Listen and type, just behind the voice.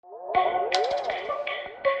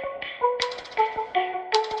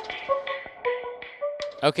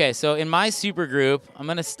Okay, so in my supergroup, I'm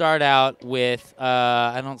going to start out with,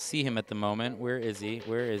 I don't see him at the moment. Where is he?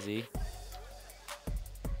 Where is he?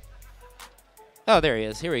 Oh, there he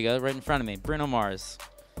is. Here we go, right in front of me. Bruno Mars.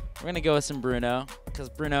 We're going to go with some Bruno because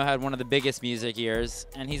Bruno had one of the biggest music years,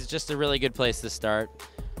 and he's just a really good place to start.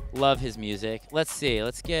 Love his music. Let's see.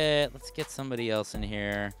 Let's get somebody else in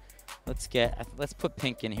here. Let's put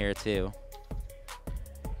Pink in here too.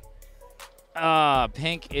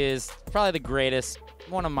 Pink is probably the greatest,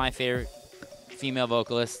 one of my favorite female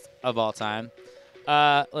vocalists of all time.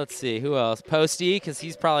 Let's see, who else? Posty, because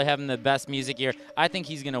he's probably having the best music year. I think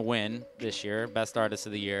he's going to win this year, Best Artist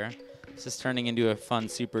of the Year. It's just turning into a fun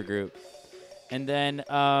super group. And then,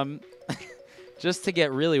 just to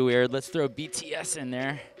get really weird, let's throw BTS in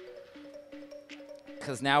there.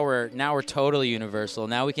 Because now we're totally universal.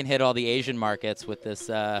 Now we can hit all the Asian markets with this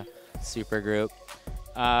super group.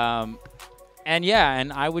 And yeah,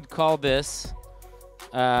 and I would call this...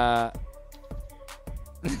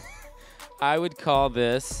 I would call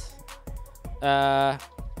this,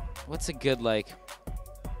 what's a good, like,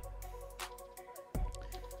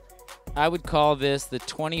 I would call this the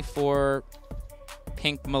 24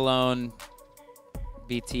 Pink Malone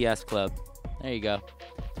BTS Club. There you go.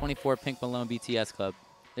 24 Pink Malone BTS Club.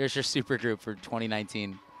 There's your super group for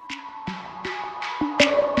 2019.